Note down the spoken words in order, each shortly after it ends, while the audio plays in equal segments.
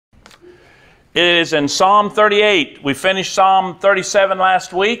It is in Psalm 38. We finished Psalm 37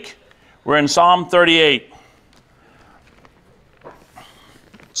 last week. We're in Psalm 38.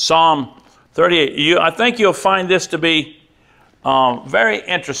 Psalm 38. I think you'll find this to be very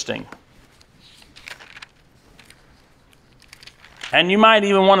interesting. And you might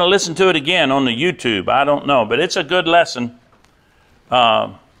even want to listen to it again on the YouTube. I don't know, but it's a good lesson.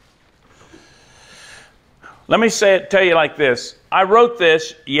 Let me tell you like this. I wrote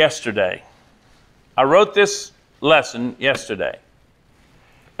this yesterday. I wrote this lesson yesterday.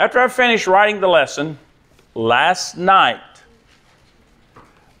 After I finished writing the lesson last night,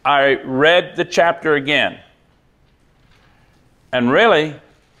 I read the chapter again. And really,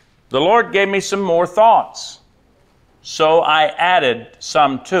 the Lord gave me some more thoughts. So I added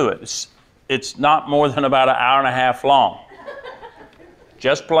some to it. It's not more than about an hour and a half long.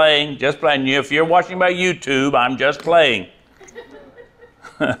 Just playing. If you're watching by YouTube, I'm just playing.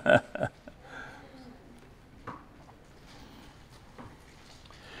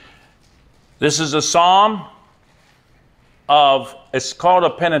 This is a psalm it's called a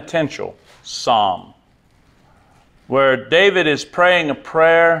penitential psalm, where David is praying a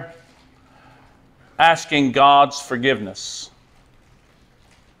prayer asking God's forgiveness.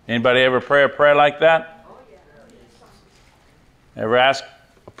 Anybody ever pray a prayer like that? Ever ask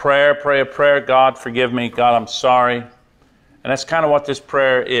pray a prayer, God forgive me, God I'm sorry. And that's kind of what this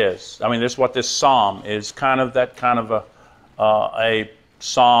prayer is. I mean, this is what this psalm is, kind of that kind of a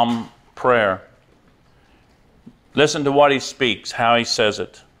psalm prayer. Listen to what he speaks, how he says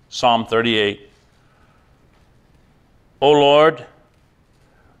it. Psalm 38. O Lord,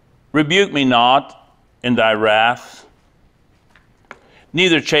 rebuke me not in thy wrath,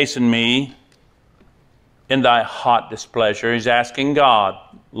 neither chasten me in thy hot displeasure. He's asking God,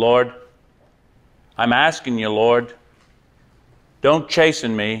 Lord, I'm asking you, Lord, don't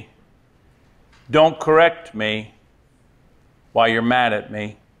chasten me, don't correct me while you're mad at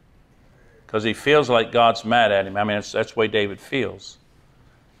me, because he feels like God's mad at him. I mean, that's the way David feels.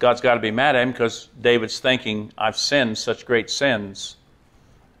 God's got to be mad at him because David's thinking, I've sinned such great sins,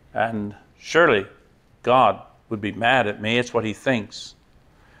 and surely God would be mad at me. It's what he thinks.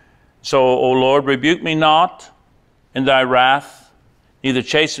 So, O Lord, rebuke me not in thy wrath, neither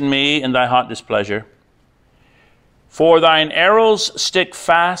chasten me in thy hot displeasure. For thine arrows stick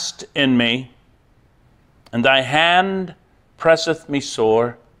fast in me, and thy hand presseth me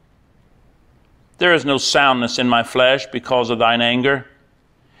sore. There is no soundness in my flesh because of thine anger,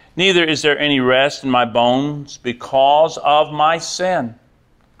 neither is there any rest in my bones because of my sin.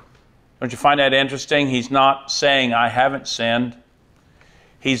 Don't you find that interesting? He's not saying, I haven't sinned.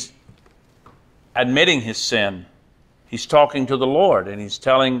 He's admitting his sin. He's talking to the Lord, and he's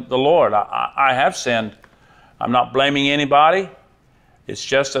telling the Lord, I have sinned. I'm not blaming anybody. It's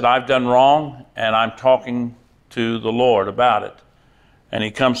just that I've done wrong, and I'm talking to the Lord about it. And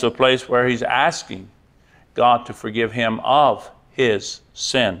he comes to a place where he's asking God to forgive him of his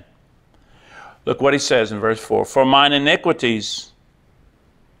sin. Look what he says in verse 4. For mine iniquities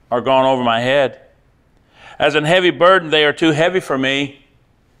are gone over my head. As an heavy burden, they are too heavy for me.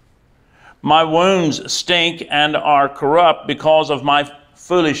 My wounds stink and are corrupt because of my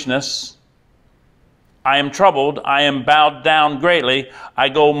foolishness. I am troubled. I am bowed down greatly. I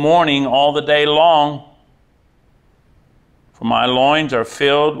go mourning all the day long. For my loins are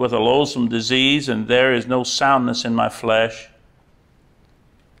filled with a loathsome disease, and there is no soundness in my flesh.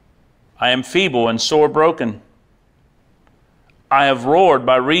 I am feeble and sore broken. I have roared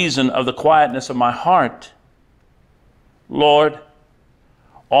by reason of the quietness of my heart. Lord,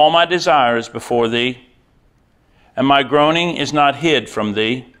 all my desire is before thee, and my groaning is not hid from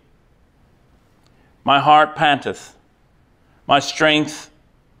thee. My heart panteth, my strength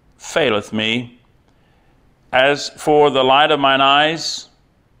faileth me. As for the light of mine eyes,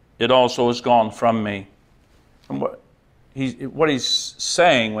 it also is gone from me. And what he's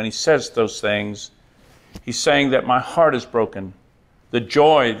saying when he says those things, he's saying that my heart is broken. The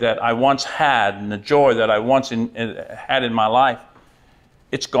joy that I once had and the joy that I once had in my life,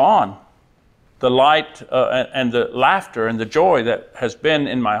 it's gone. The light and the laughter and the joy that has been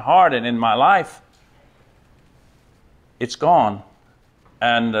in my heart and in my life, it's gone.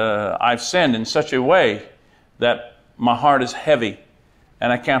 And I've sinned in such a way that my heart is heavy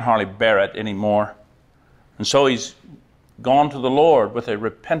and I can't hardly bear it anymore. And so he's gone to the Lord with a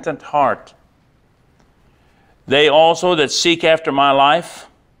repentant heart. They also that seek after my life,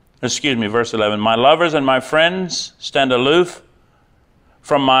 verse 11, my lovers and my friends stand aloof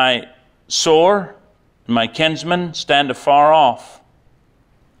from my sore, and my kinsmen stand afar off.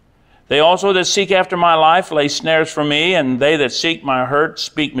 They also that seek after my life lay snares for me, and they that seek my hurt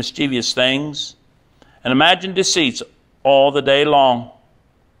speak mischievous things, and imagine deceits all the day long.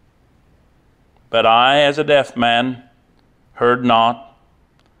 But I, as a deaf man, heard not,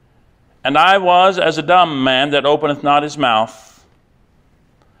 and I was as a dumb man that openeth not his mouth.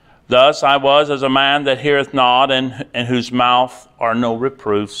 Thus I was as a man that heareth not, and in whose mouth are no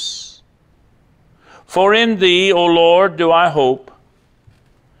reproofs. For in thee, O Lord, do I hope.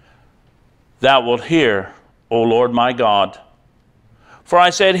 Thou wilt hear, O Lord my God. For I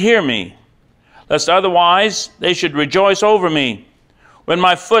said, hear me, lest otherwise they should rejoice over me. When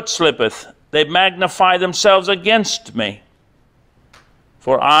my foot slippeth, they magnify themselves against me.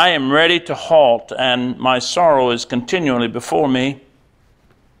 For I am ready to halt, and my sorrow is continually before me.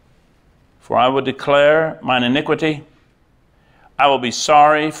 For I will declare mine iniquity. I will be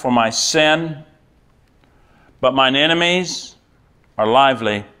sorry for my sin. But mine enemies are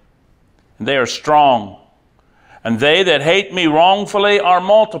lively, and they are strong. And they that hate me wrongfully are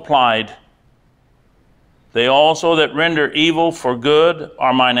multiplied. They also that render evil for good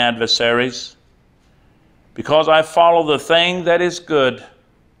are mine adversaries, because I follow the thing that is good.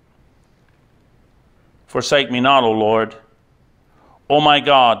 Forsake me not, O Lord. O my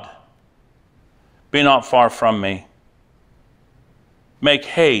God, be not far from me. Make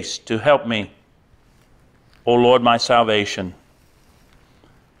haste to help me, O Lord, my salvation.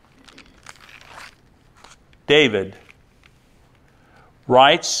 David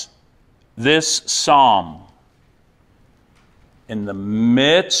writes this psalm in the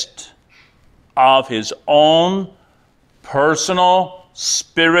midst of his own personal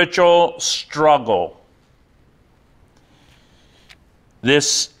spiritual struggle.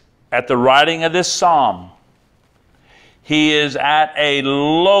 At the writing of this psalm, he is at a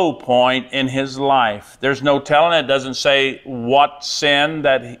low point in his life. There's no telling. It doesn't say what sin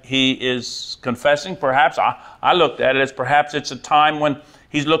that he is confessing. Perhaps I looked at it as perhaps it's a time when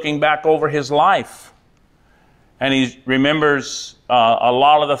he's looking back over his life, and he remembers a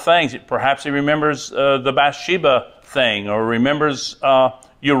lot of the things. Perhaps he remembers the Bathsheba thing, or remembers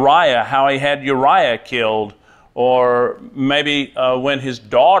Uriah, how he had Uriah killed, or maybe when his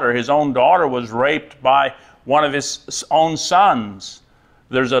own daughter was raped by one of his own sons.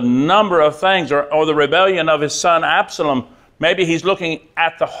 There's a number of things, or the rebellion of his son Absalom. Maybe he's looking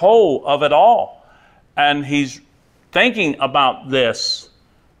at the whole of it all, and he's thinking about this,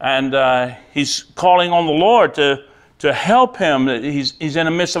 and he's calling on the Lord to help him. He's in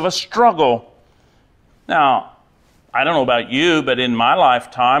the midst of a struggle. Now, I don't know about you, but in my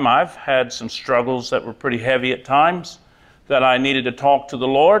lifetime, I've had some struggles that were pretty heavy at times that I needed to talk to the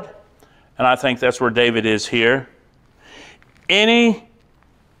Lord. And I think that's where David is here. Any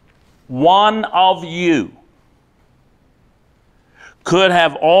one of you could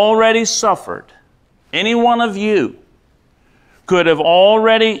have already suffered. Any one of you could have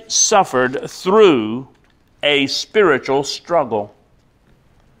already suffered through a spiritual struggle.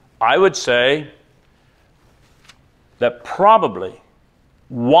 I would say that probably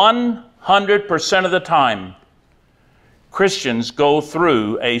 100% of the time, Christians go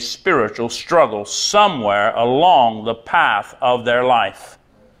through a spiritual struggle somewhere along the path of their life.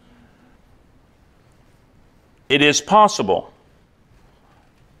 It is possible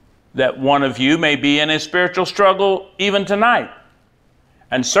that one of you may be in a spiritual struggle even tonight.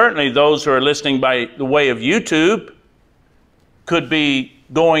 And certainly those who are listening by the way of YouTube could be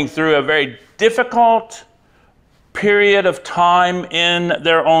going through a very difficult period of time in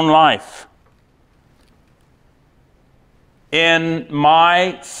their own life. In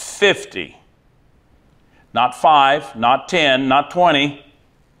my 50, not 5, not 10, not 20,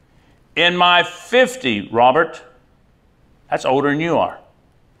 in my 50, Robert, that's older than you are.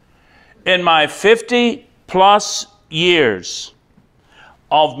 In my 50 plus years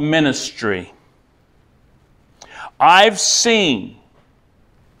of ministry, I've seen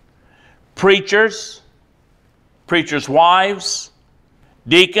preachers, preachers' wives,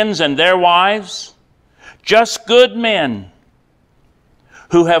 deacons and their wives, just good men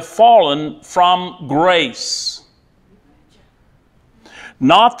who have fallen from grace.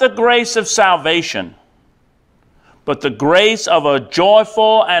 Not the grace of salvation, but the grace of a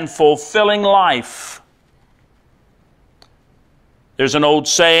joyful and fulfilling life. There's an old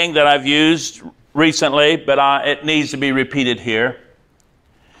saying that I've used recently, but it needs to be repeated here.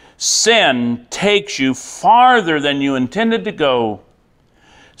 Sin takes you farther than you intended to go.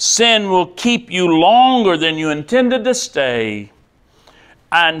 Sin will keep you longer than you intended to stay.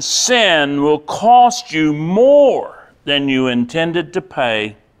 And sin will cost you more than you intended to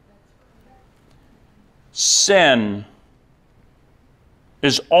pay. Sin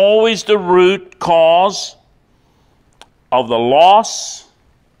is always the root cause of the loss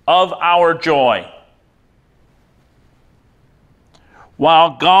of our joy.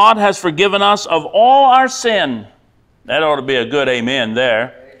 While God has forgiven us of all our sin, that ought to be a good amen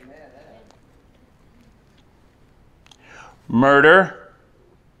there. Murder,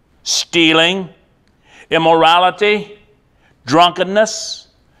 stealing, immorality, drunkenness,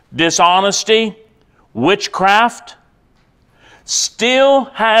 dishonesty, witchcraft, still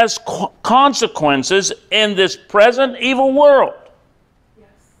has consequences in this present evil world. Yes.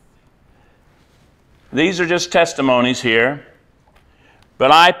 These are just testimonies here.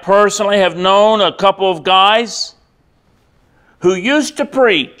 But I personally have known a couple of guys who used to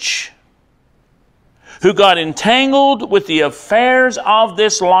preach, who got entangled with the affairs of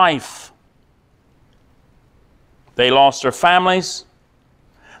this life. They lost their families,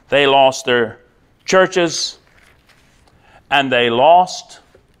 they lost their churches, and they lost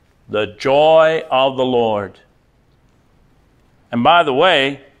the joy of the Lord. And by the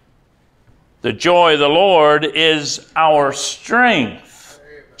way, the joy of the Lord is our strength.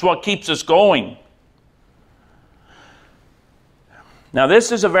 It's what keeps us going. Now,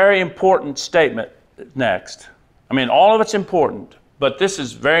 this is a very important statement next. I mean, all of it's important, but this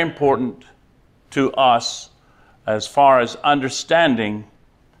is very important to us as far as understanding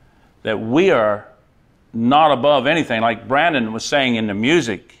that we are not above anything. Like Brandon was saying in the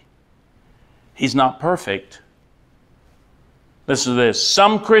music, he's not perfect. Listen to this.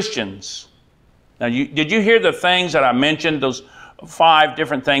 Some Christians, now did you hear the things that I mentioned, those 5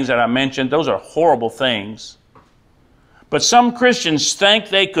 different things that I mentioned? Those are horrible things. But some Christians think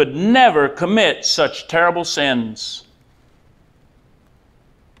they could never commit such terrible sins.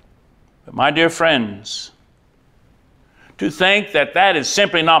 But my dear friends, to think that that is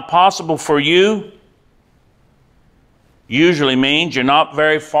simply not possible for you usually means you're not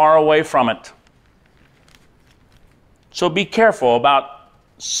very far away from it. So be careful about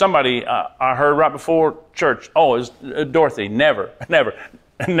somebody I heard right before church. Oh, it was Dorothy. Never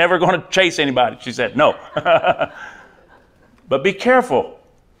going to chase anybody. She said, no. But be careful.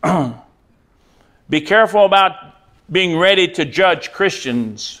 Be careful about being ready to judge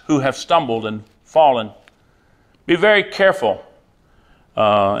Christians who have stumbled and fallen. Be very careful.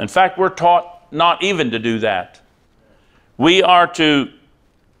 In fact, we're taught not even to do that. We are to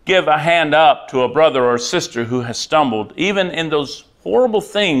give a hand up to a brother or sister who has stumbled, even in those horrible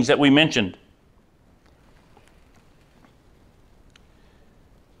things that we mentioned.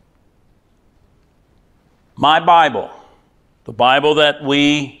 My Bible, the Bible that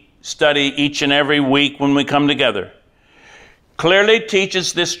we study each and every week when we come together, clearly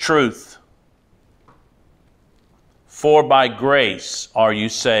teaches this truth. For by grace are you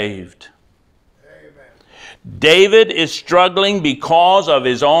saved. Amen. David is struggling because of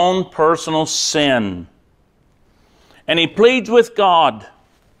his own personal sin. And he pleads with God,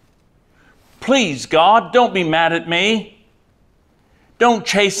 please, God, don't be mad at me. Don't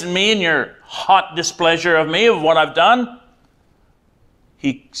chasten me in your hot displeasure of me, of what I've done.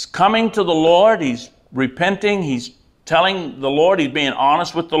 He's coming to the Lord. He's repenting. He's telling the Lord. He's being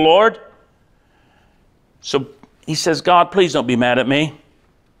honest with the Lord. So he says, God, please don't be mad at me.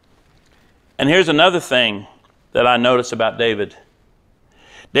 And here's another thing that I notice about David.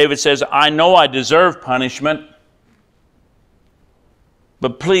 David says, I know I deserve punishment,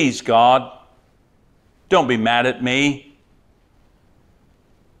 but please, God, don't be mad at me.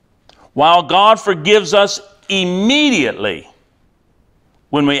 While God forgives us immediately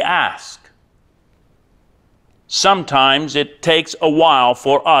when we ask, sometimes it takes a while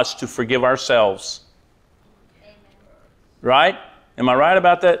for us to forgive ourselves. Amen. Right? Am I right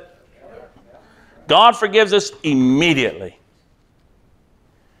about that? God forgives us immediately.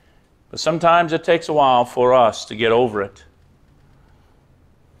 But sometimes it takes a while for us to get over it.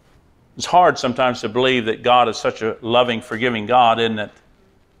 It's hard sometimes to believe that God is such a loving, forgiving God, isn't it?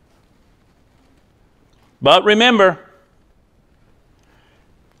 But remember,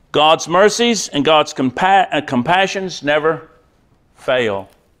 God's mercies and God's compassions never fail.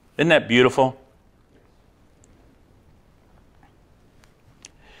 Isn't that beautiful?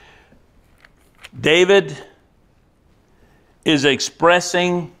 David is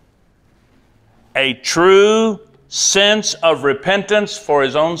expressing a true sense of repentance for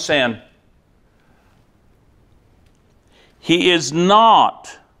his own sin. He is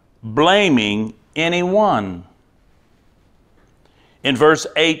not blaming anyone. In verse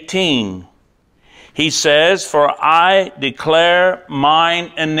 18, he says, for I declare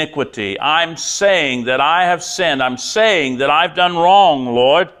mine iniquity. I'm saying that I have sinned. I'm saying that I've done wrong,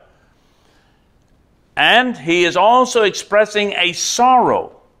 Lord. And he is also expressing a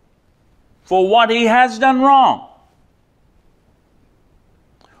sorrow for what he has done wrong.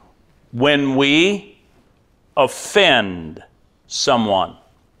 When we offend someone,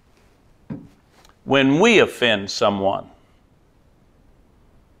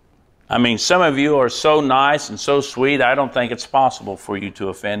 I mean, some of you are so nice and so sweet, I don't think it's possible for you to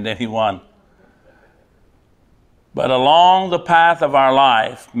offend anyone. But along the path of our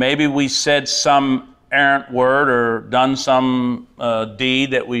life, maybe we said some errant word or done some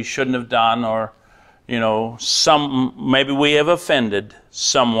deed that we shouldn't have done, or, maybe we have offended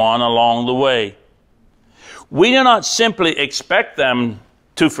someone along the way. We do not simply expect them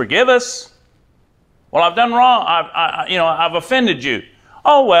to forgive us. Well, I've done wrong. I've offended you.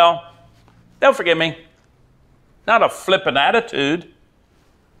 Oh, well, they'll forgive me. Not a flippant attitude.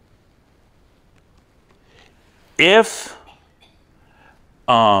 If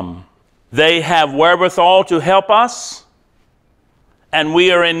they have wherewithal to help us, and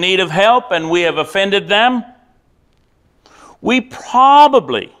we are in need of help, and we have offended them, we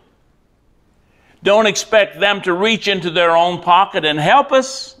probably don't expect them to reach into their own pocket and help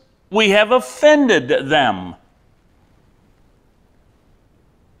us. We have offended them.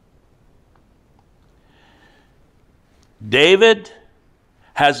 David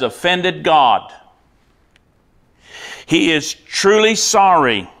has offended God. He is truly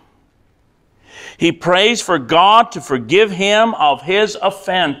sorry. He prays for God to forgive him of his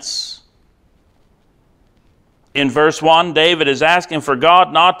offense. In verse 1, David is asking for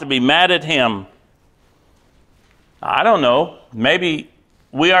God not to be mad at him. I don't know. Maybe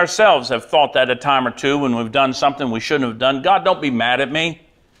we ourselves have thought that a time or two when we've done something we shouldn't have done. God, don't be mad at me.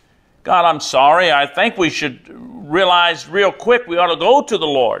 God, I'm sorry. I think we should realize real quick we ought to go to the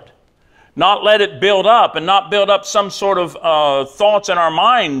Lord. Not let it build up, and not build up some sort of thoughts in our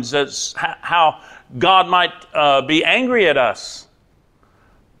minds as how God might be angry at us.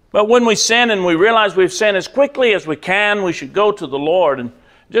 But when we sin and we realize we've sinned, as quickly as we can, we should go to the Lord and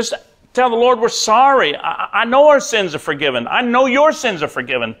just tell the Lord we're sorry. I know our sins are forgiven. I know your sins are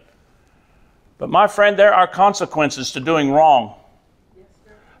forgiven. But my friend, there are consequences to doing wrong.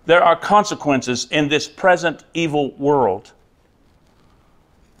 There are consequences in this present evil world.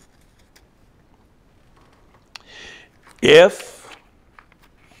 If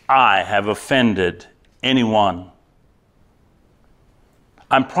I have offended anyone,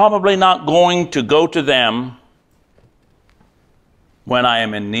 I'm probably not going to go to them when I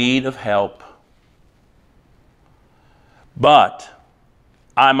am in need of help. But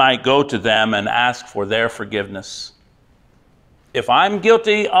I might go to them and ask for their forgiveness. If I'm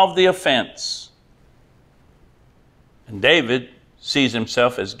guilty of the offense, and David sees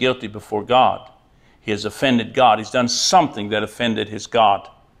himself as guilty before God, he has offended God. He's done something that offended his God.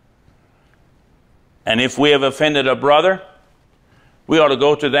 And if we have offended a brother, we ought to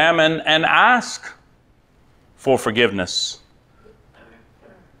go to them and ask for forgiveness.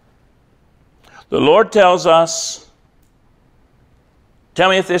 The Lord tells us, tell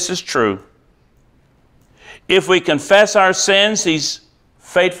me if this is true, if we confess our sins, he's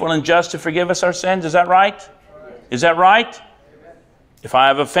faithful and just to forgive us our sins. Is that right? Is that right? If I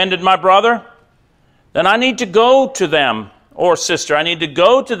have offended my brother, then I need to go to them, or sister, I need to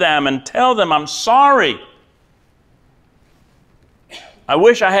go to them and tell them I'm sorry. I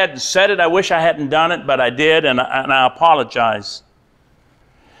wish I hadn't said it, I wish I hadn't done it, but I did, and I apologize.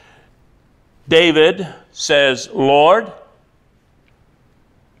 David says, Lord,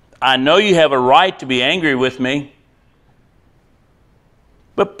 I know you have a right to be angry with me,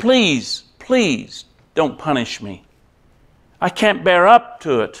 but please, please don't punish me. I can't bear up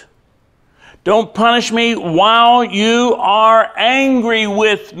to it. Don't punish me while you are angry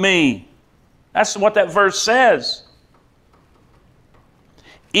with me. That's what that verse says.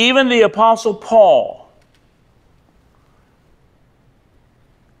 Even the Apostle Paul.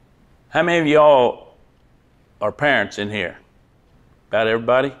 How many of y'all are parents in here? About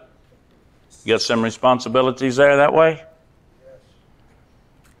everybody? You got some responsibilities there that way?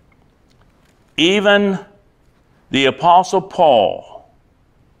 Even the Apostle Paul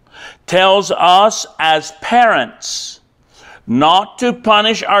tells us as parents not to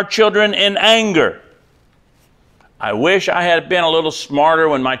punish our children in anger. I wish I had been a little smarter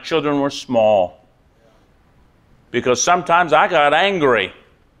when my children were small, because sometimes I got angry.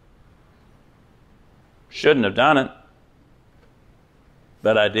 Shouldn't have done it,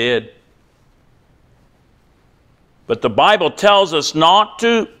 but I did. But the Bible tells us not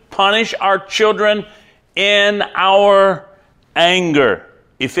to punish our children in our anger.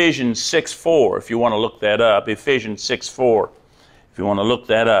 Ephesians 6:4, if you want to look that up. Ephesians 6:4. If you want to look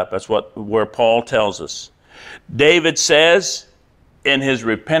that up, that's where Paul tells us. David says in his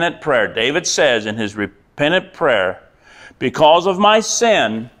repentant prayer, because of my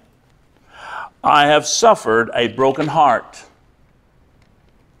sin, I have suffered a broken heart.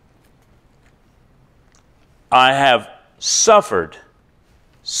 I have suffered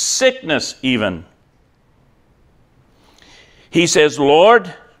sickness even. He says,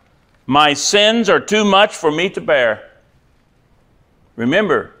 Lord, my sins are too much for me to bear.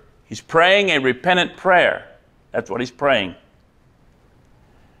 Remember, he's praying a repentant prayer. That's what he's praying.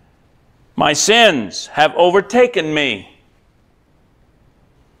 My sins have overtaken me.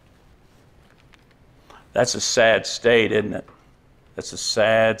 That's a sad state, isn't it? That's a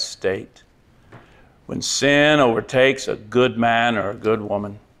sad state. When sin overtakes a good man or a good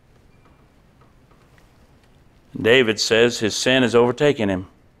woman. David says his sin has overtaken him.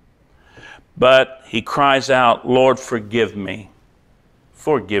 But he cries out, Lord, forgive me.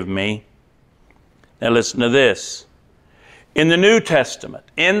 Forgive me. Now listen to this. In the New Testament,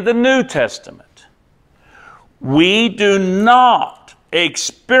 we do not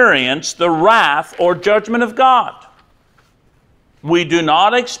experience the wrath or judgment of God. We do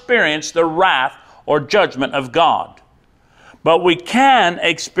not experience the wrath or judgment of God. But we can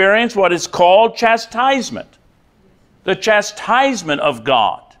experience what is called chastisement. The chastisement of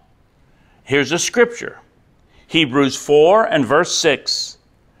God. Here's a scripture. Hebrews 4 and verse 6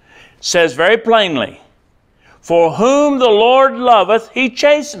 says very plainly, for whom the Lord loveth, he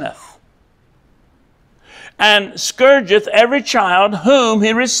chasteneth, and scourgeth every child whom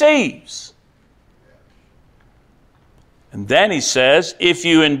he receives. And then he says, if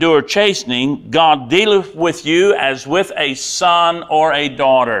you endure chastening, God dealeth with you as with a son or a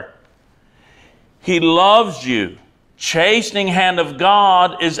daughter. He loves you. Chastening hand of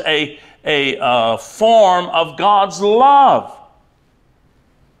God is a form of God's love,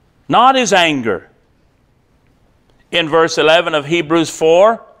 not his anger. In verse 11 of Hebrews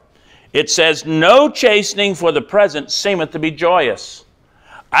 4, it says, no chastening for the present seemeth to be joyous.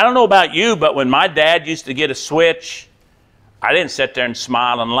 I don't know about you, but when my dad used to get a switch, I didn't sit there and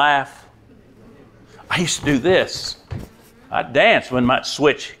smile and laugh. I used to do this. I'd dance when my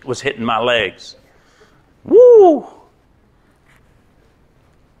switch was hitting my legs. Woo!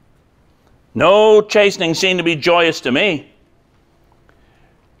 No chastening seemed to be joyous to me.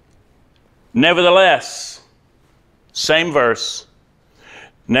 Nevertheless, same verse,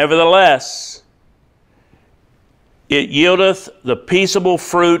 nevertheless, it yieldeth the peaceable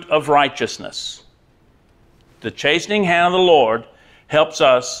fruit of righteousness. The chastening hand of the Lord helps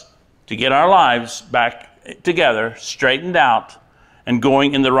us to get our lives back together, straightened out, and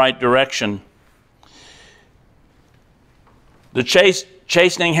going in the right direction. The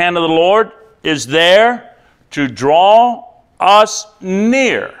chastening hand of the Lord is there to draw us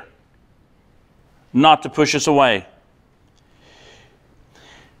near, not to push us away.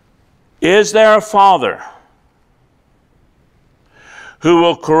 Is there a father who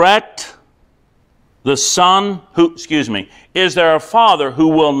will correct the son is there a father who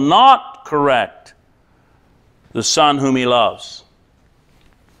will not correct the son whom he loves?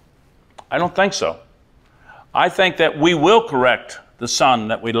 I don't think so. I think that we will correct the son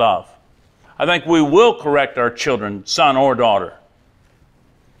that we love. I think we will correct our children, son or daughter,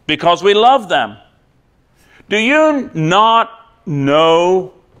 because we love them. Do you not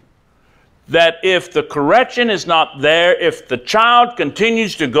know that if the correction is not there, if the child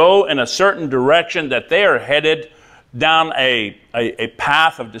continues to go in a certain direction, that they are headed down a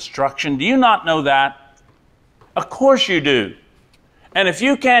path of destruction? Do you not know that? Of course you do. And if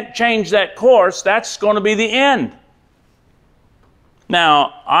you can't change that course, that's going to be the end.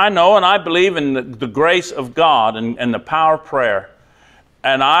 Now, I know and I believe in the grace of God and the power of prayer.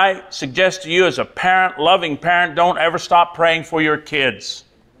 And I suggest to you as a parent, loving parent, don't ever stop praying for your kids.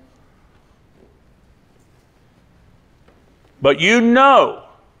 But you know,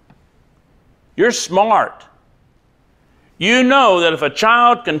 you're smart. You know that if a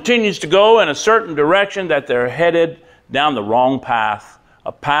child continues to go in a certain direction, that they're headed down the wrong path,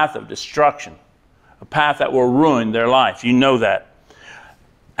 a path of destruction, a path that will ruin their life. You know that.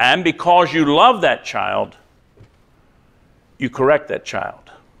 And because you love that child, you correct that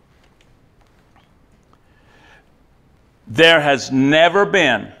child. There has never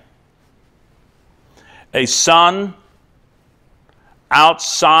been a son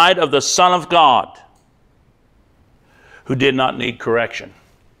outside of the Son of God who did not need correction.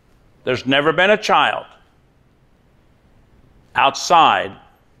 There's never been a child outside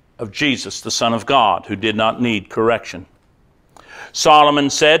of Jesus, the Son of God, who did not need correction. Solomon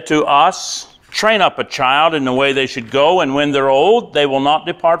said to us Train up a child in the way they should go, and when they're old, they will not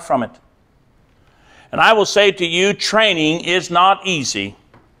depart from it. And I will say to you, training is not easy,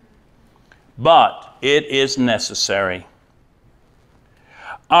 but it is necessary.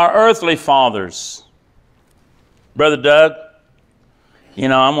 Our earthly fathers, Brother Doug, you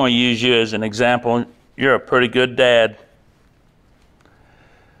know, I'm going to use you as an example. You're a pretty good dad.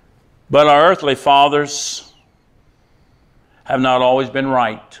 But our earthly fathers have not always been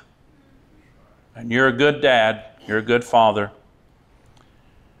right. And you're a good dad. You're a good father.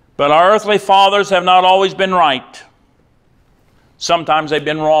 But our earthly fathers have not always been right. Sometimes they've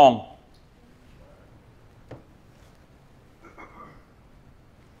been wrong.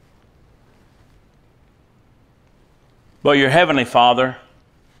 But your heavenly Father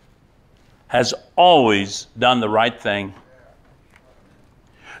has always done the right thing.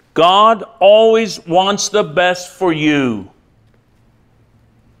 God always wants the best for you.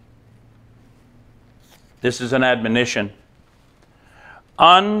 This is an admonition.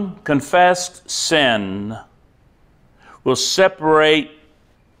 Unconfessed sin will separate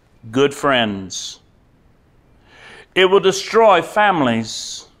good friends. It will destroy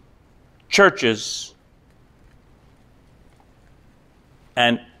families, churches,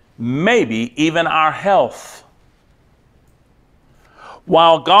 and maybe even our health.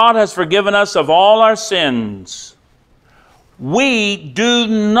 While God has forgiven us of all our sins, we do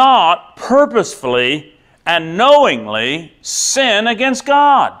not purposefully and knowingly sin against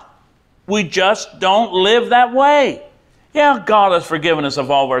God. We just don't live that way. Yeah, God has forgiven us of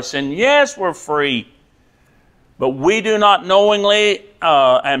all of our sin. Yes, we're free. But we do not knowingly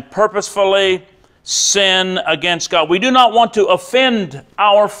and purposefully sin against God. We do not want to offend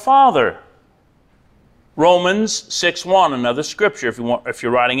our Father. Romans 6:1, another scripture if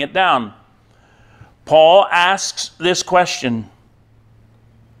you're writing it down. Paul asks this question: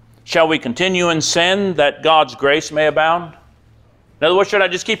 shall we continue in sin that God's grace may abound? In other words, should I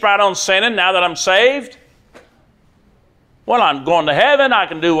just keep right on sinning now that I'm saved? Well, I'm going to heaven. I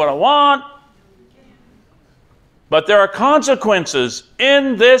can do what I want. But there are consequences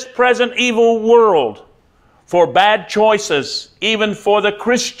in this present evil world for bad choices, even for the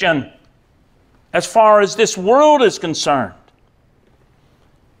Christian, as far as this world is concerned.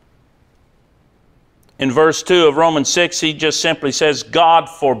 In verse 2 of Romans 6, he just simply says, God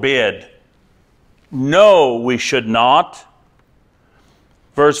forbid. No, we should not.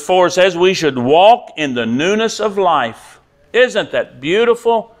 Verse 4 says we should walk in the newness of life. Isn't that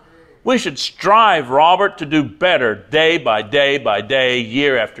beautiful? We should strive, Robert, to do better day by day by day,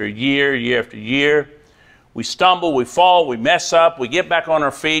 year after year, year after year. We stumble, we fall, we mess up, we get back on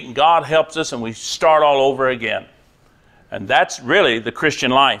our feet, and God helps us, and we start all over again. And that's really the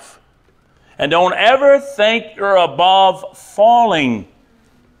Christian life. And don't ever think you're above falling.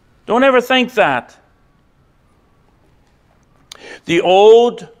 Don't ever think that. The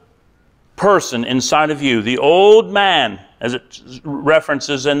old person inside of you, the old man, as it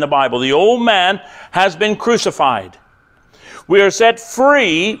references in the Bible, the old man has been crucified. We are set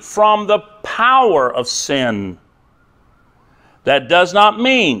free from the power of sin. That does not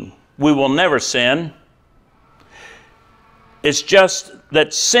mean we will never sin. It's just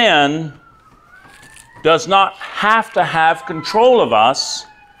that sin does not have to have control of us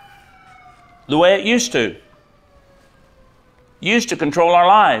the way it used to. It used to control our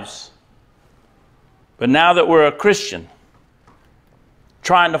lives. But now that we're a Christian,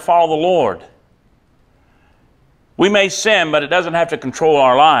 trying to follow the Lord, we may sin, but it doesn't have to control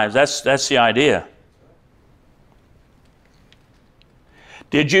our lives. That's the idea.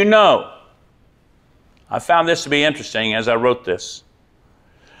 Did you know? I found this to be interesting as I wrote this.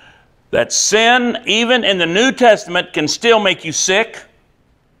 That sin, even in the New Testament, can still make you sick.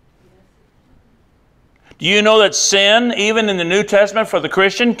 Do you know that sin, even in the New Testament for the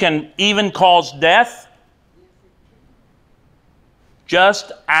Christian, can even cause death?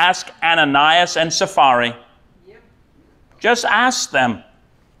 Just ask Ananias and Sapphira. Just ask them.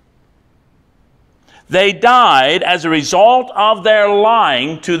 They died as a result of their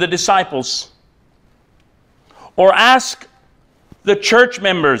lying to the disciples. Or ask the church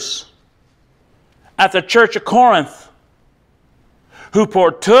members at the church of Corinth who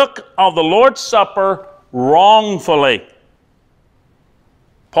partook of the Lord's Supper wrongfully.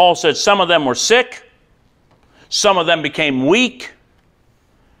 Paul said some of them were sick, some of them became weak,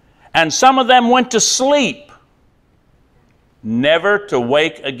 and some of them went to sleep, never to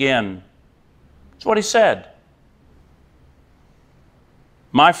wake again. That's what he said.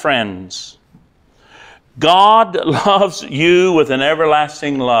 My friends, God loves you with an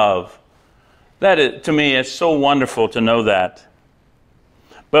everlasting love. That is, to me, it's so wonderful to know that.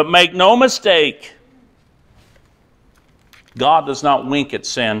 But make no mistake, God does not wink at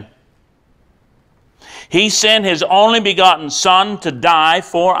sin. He sent His only begotten Son to die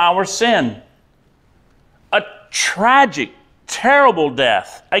for our sin. A tragic, terrible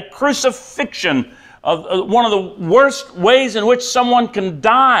death, a crucifixion of one of the worst ways in which someone can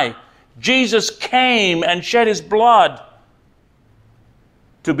die. Jesus came and shed His blood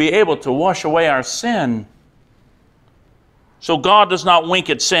to be able to wash away our sin. So God does not wink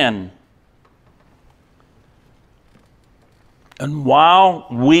at sin. And while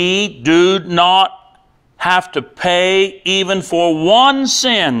we do not have to pay even for one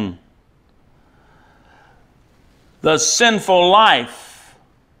sin, the sinful life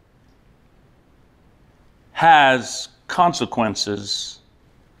has consequences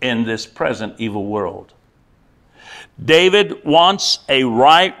in this present evil world. David wants a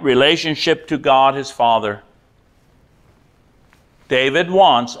right relationship to God his Father. David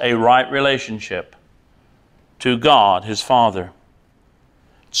wants a right relationship to God his Father.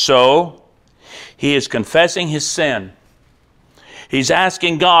 So, he is confessing his sin. He's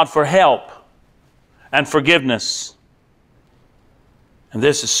asking God for help and forgiveness. And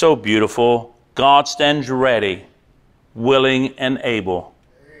this is so beautiful. God stands ready, willing and able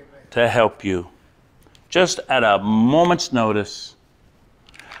to help you. Just at a moment's notice.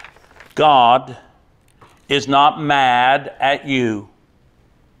 God is not mad at you.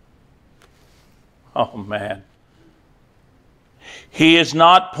 Oh man. He is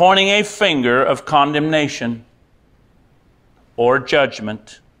not pointing a finger of condemnation or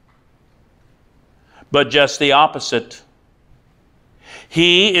judgment, but just the opposite.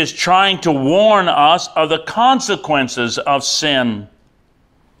 He is trying to warn us of the consequences of sin.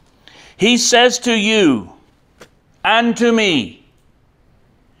 He says to you and to me,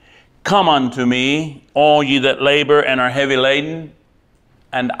 "Come unto me, all ye that labor and are heavy laden,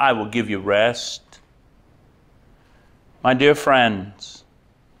 and I will give you rest." My dear friends,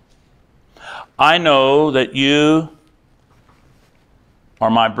 I know that you are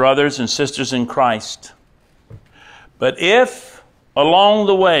my brothers and sisters in Christ. But if along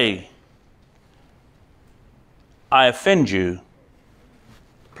the way I offend you,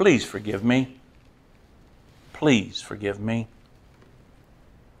 please forgive me. Please forgive me.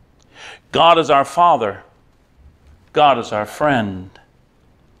 God is our Father. God is our friend.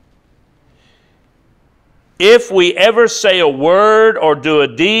 If we ever say a word or do a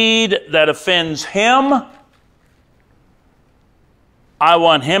deed that offends Him, I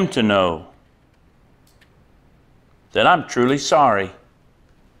want Him to know that I'm truly sorry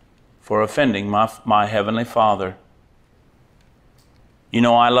for offending my Heavenly Father. You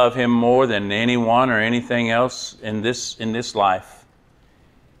know, I love Him more than anyone or anything else in this life.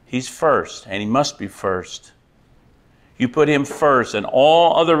 He's first, and He must be first. You put Him first, and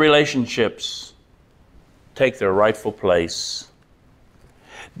all other relationships take their rightful place.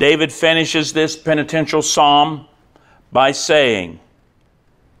 David finishes this penitential psalm by saying,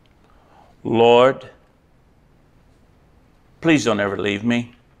 "Lord, please don't ever leave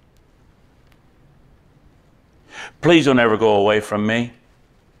me. Please don't ever go away from me."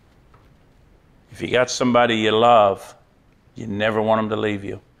 If you got somebody you love, you never want them to leave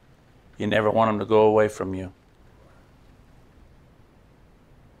you. You never want them to go away from you.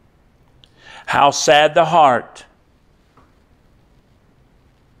 How sad the heart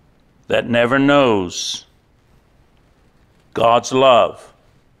that never knows God's love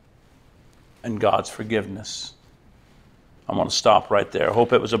and God's forgiveness. I'm going to stop right there. I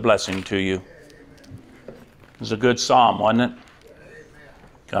hope it was a blessing to you. It was a good psalm, wasn't it?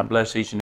 God bless each and